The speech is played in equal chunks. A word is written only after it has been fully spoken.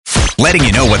letting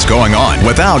you know what's going on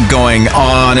without going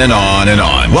on and on and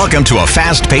on. Welcome to a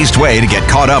fast-paced way to get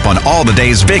caught up on all the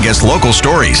day's biggest local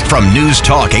stories from News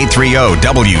Talk 830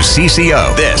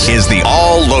 WCCO. This is the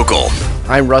All Local.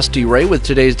 I'm Rusty Ray with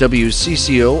today's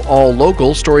WCCO All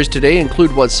Local. Stories today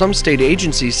include what some state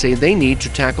agencies say they need to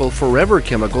tackle forever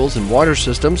chemicals in water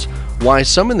systems, why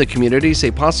some in the community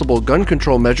say possible gun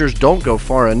control measures don't go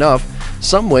far enough,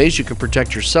 some ways you can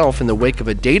protect yourself in the wake of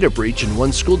a data breach in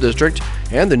one school district,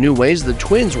 and the new ways the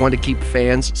Twins want to keep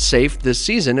fans safe this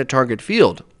season at Target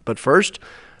Field. But first,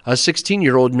 a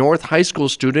 16-year-old North High School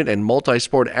student and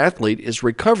multi-sport athlete is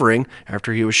recovering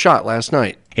after he was shot last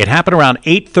night. It happened around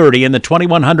 8:30 in the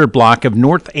 2100 block of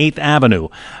North 8th Avenue.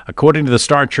 According to the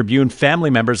Star Tribune, family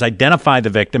members identified the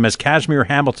victim as Kashmir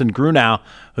Hamilton Grunow,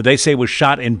 who they say was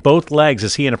shot in both legs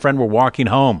as he and a friend were walking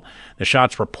home. The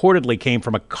shots reportedly came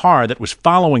from a car that was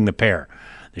following the pair.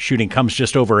 The shooting comes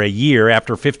just over a year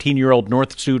after 15-year-old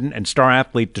North student and star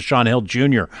athlete Deshaun Hill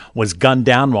Jr. was gunned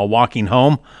down while walking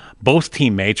home. Both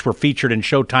teammates were featured in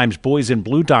Showtime's Boys in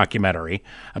Blue documentary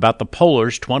about the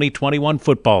Polars' 2021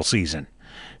 football season.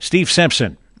 Steve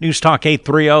Simpson, News Talk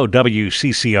 830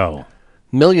 WCCO.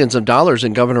 Millions of dollars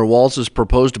in Governor Walz's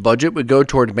proposed budget would go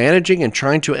toward managing and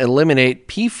trying to eliminate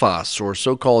PFAS, or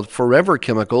so-called forever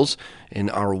chemicals, in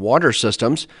our water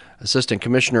systems. Assistant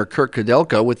Commissioner Kirk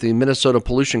Kudelka with the Minnesota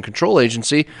Pollution Control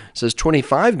Agency says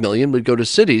 $25 million would go to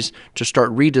cities to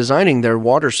start redesigning their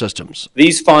water systems.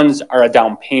 These funds are a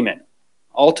down payment.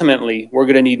 Ultimately, we're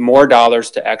going to need more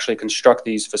dollars to actually construct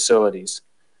these facilities.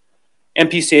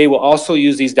 MPCA will also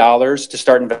use these dollars to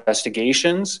start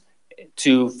investigations,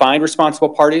 to find responsible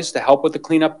parties to help with the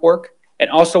cleanup work, and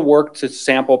also work to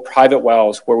sample private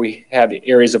wells where we have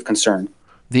areas of concern.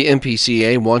 The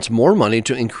MPCA wants more money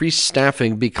to increase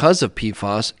staffing because of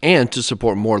PFAS and to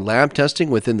support more lab testing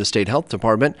within the state health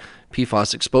department.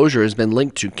 PFAS exposure has been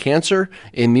linked to cancer,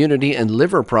 immunity, and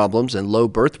liver problems and low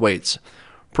birth weights.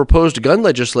 Proposed gun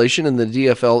legislation in the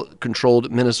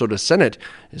DFL-controlled Minnesota Senate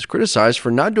is criticized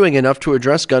for not doing enough to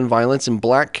address gun violence in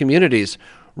black communities.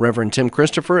 Reverend Tim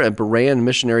Christopher at Berean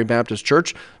Missionary Baptist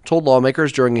Church told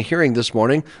lawmakers during a hearing this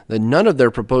morning that none of their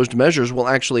proposed measures will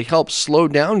actually help slow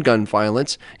down gun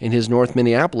violence in his North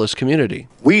Minneapolis community.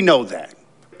 We know that.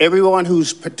 Everyone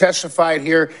who's testified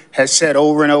here has said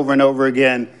over and over and over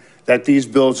again that these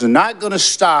bills are not going to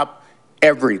stop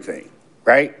everything,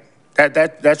 right?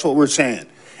 That's what we're saying.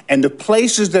 And the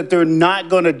places that they're not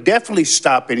going to definitely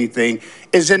stop anything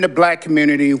is in the black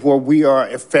community where we are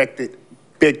affected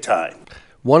big time.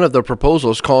 One of the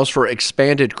proposals calls for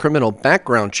expanded criminal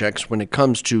background checks when it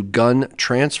comes to gun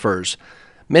transfers.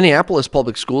 Minneapolis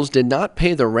Public Schools did not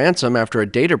pay the ransom after a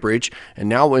data breach, and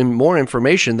now more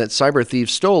information that cyber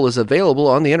thieves stole is available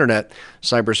on the internet.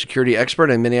 Cybersecurity expert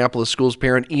and Minneapolis Schools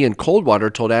parent Ian Coldwater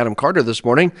told Adam Carter this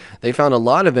morning they found a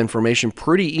lot of information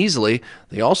pretty easily.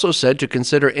 They also said to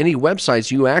consider any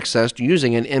websites you accessed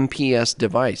using an MPS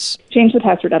device. Change the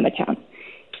password on the account.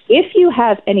 If you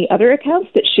have any other accounts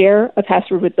that share a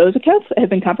password with those accounts that have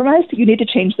been compromised, you need to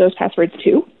change those passwords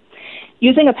too.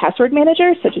 Using a password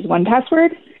manager, such as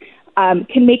 1Password,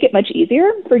 can make it much easier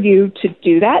for you to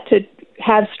do that, to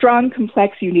have strong,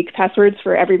 complex, unique passwords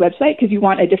for every website, because you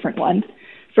want a different one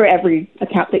for every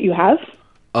account that you have.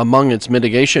 Among its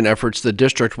mitigation efforts, the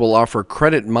district will offer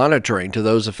credit monitoring to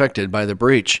those affected by the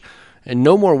breach. And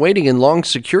no more waiting in long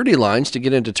security lines to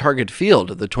get into Target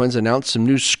Field. The Twins announced some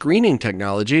new screening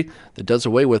technology that does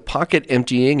away with pocket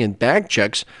emptying and bag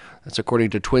checks. That's according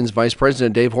to Twins Vice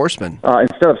President Dave Horstman.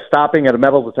 Instead of stopping at a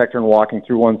metal detector and walking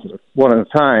through one at a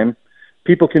time,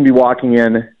 people can be walking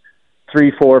in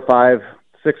 3, 4, 5,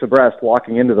 6 abreast,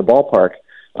 walking into the ballpark,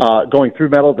 going through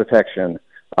metal detection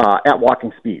at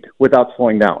walking speed without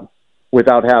slowing down,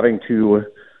 without having to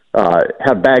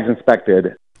have bags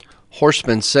inspected.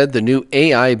 Horstman said the new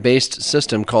AI-based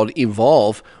system called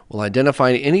Evolve will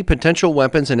identify any potential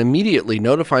weapons and immediately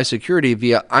notify security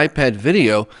via iPad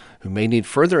video who may need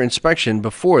further inspection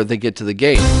before they get to the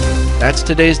gate. That's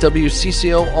today's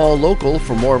WCCO All Local.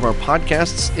 For more of our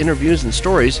podcasts, interviews, and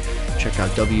stories, check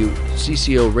out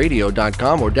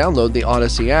WCCORadio.com or download the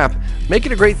Odyssey app. Make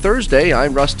it a great Thursday.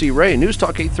 I'm Rusty Ray, News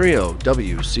Talk 830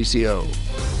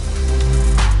 WCCO.